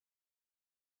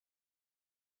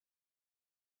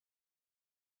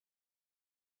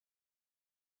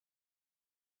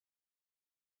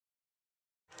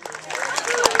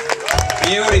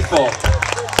Beautiful.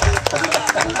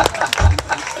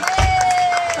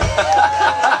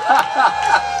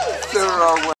 The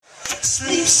wrong way.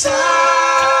 Sleep sound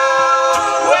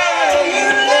where you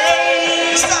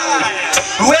lay,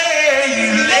 where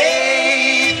you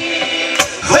lay,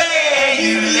 where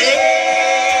you lay.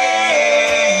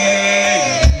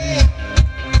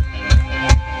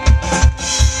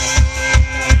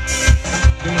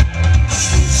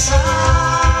 Sleep sound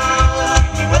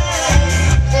where you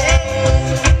lay,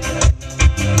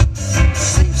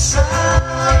 sleep sound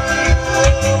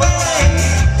where you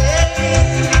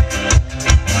lay.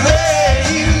 Where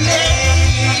you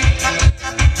lay,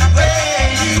 where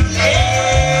you lay.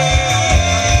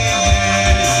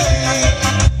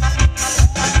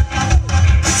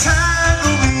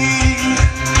 Tangle me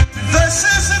with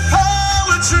verses and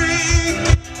poetry.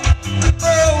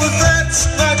 Oh, that's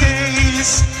my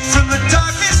gaze from the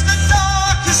darkest of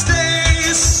darkest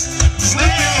days.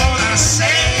 Sleeping on the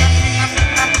same,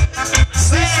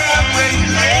 sleeping where you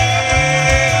lay.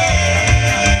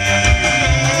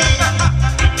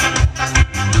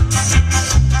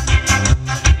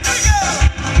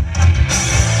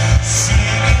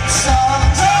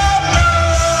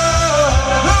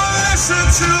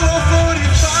 To a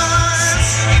 45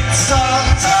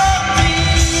 songs of me,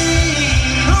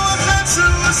 who have had to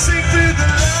sing through the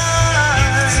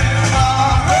light.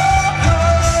 Tomorrow,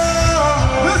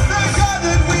 we thank God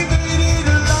that we made it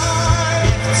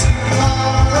alive.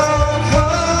 Tomorrow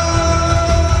comes,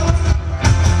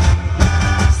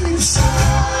 sleep sound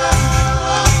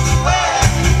where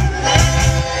you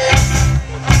lay,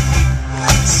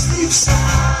 sleep sound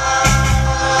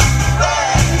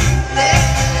where you lay.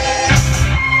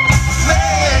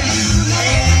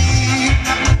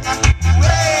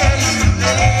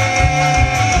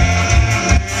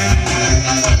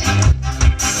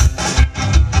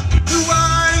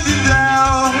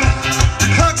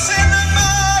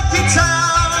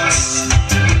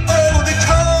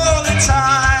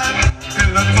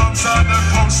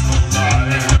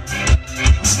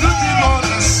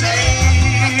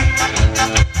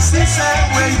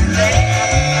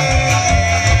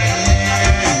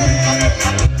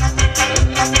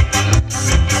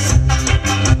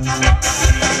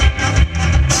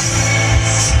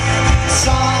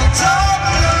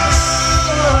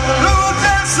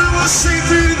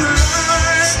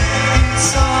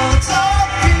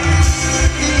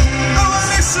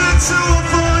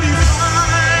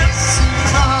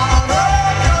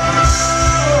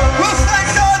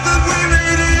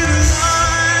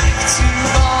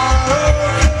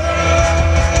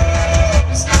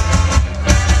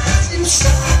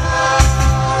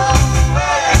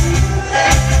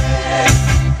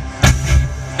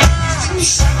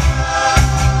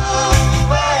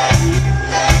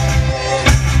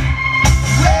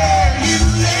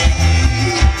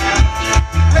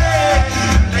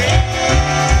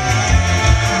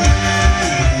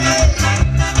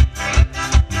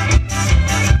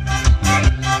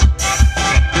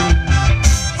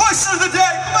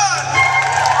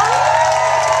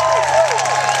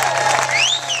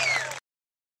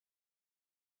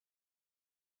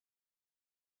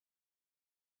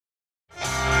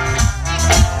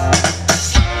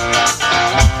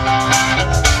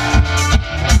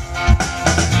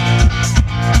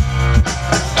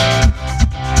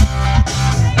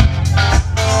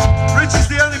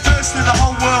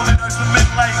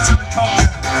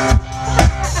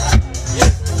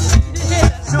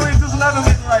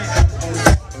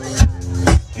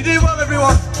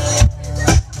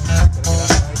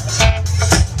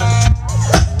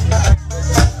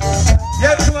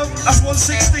 That's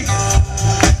 160.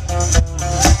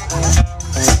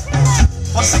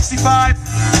 165.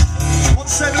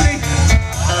 170.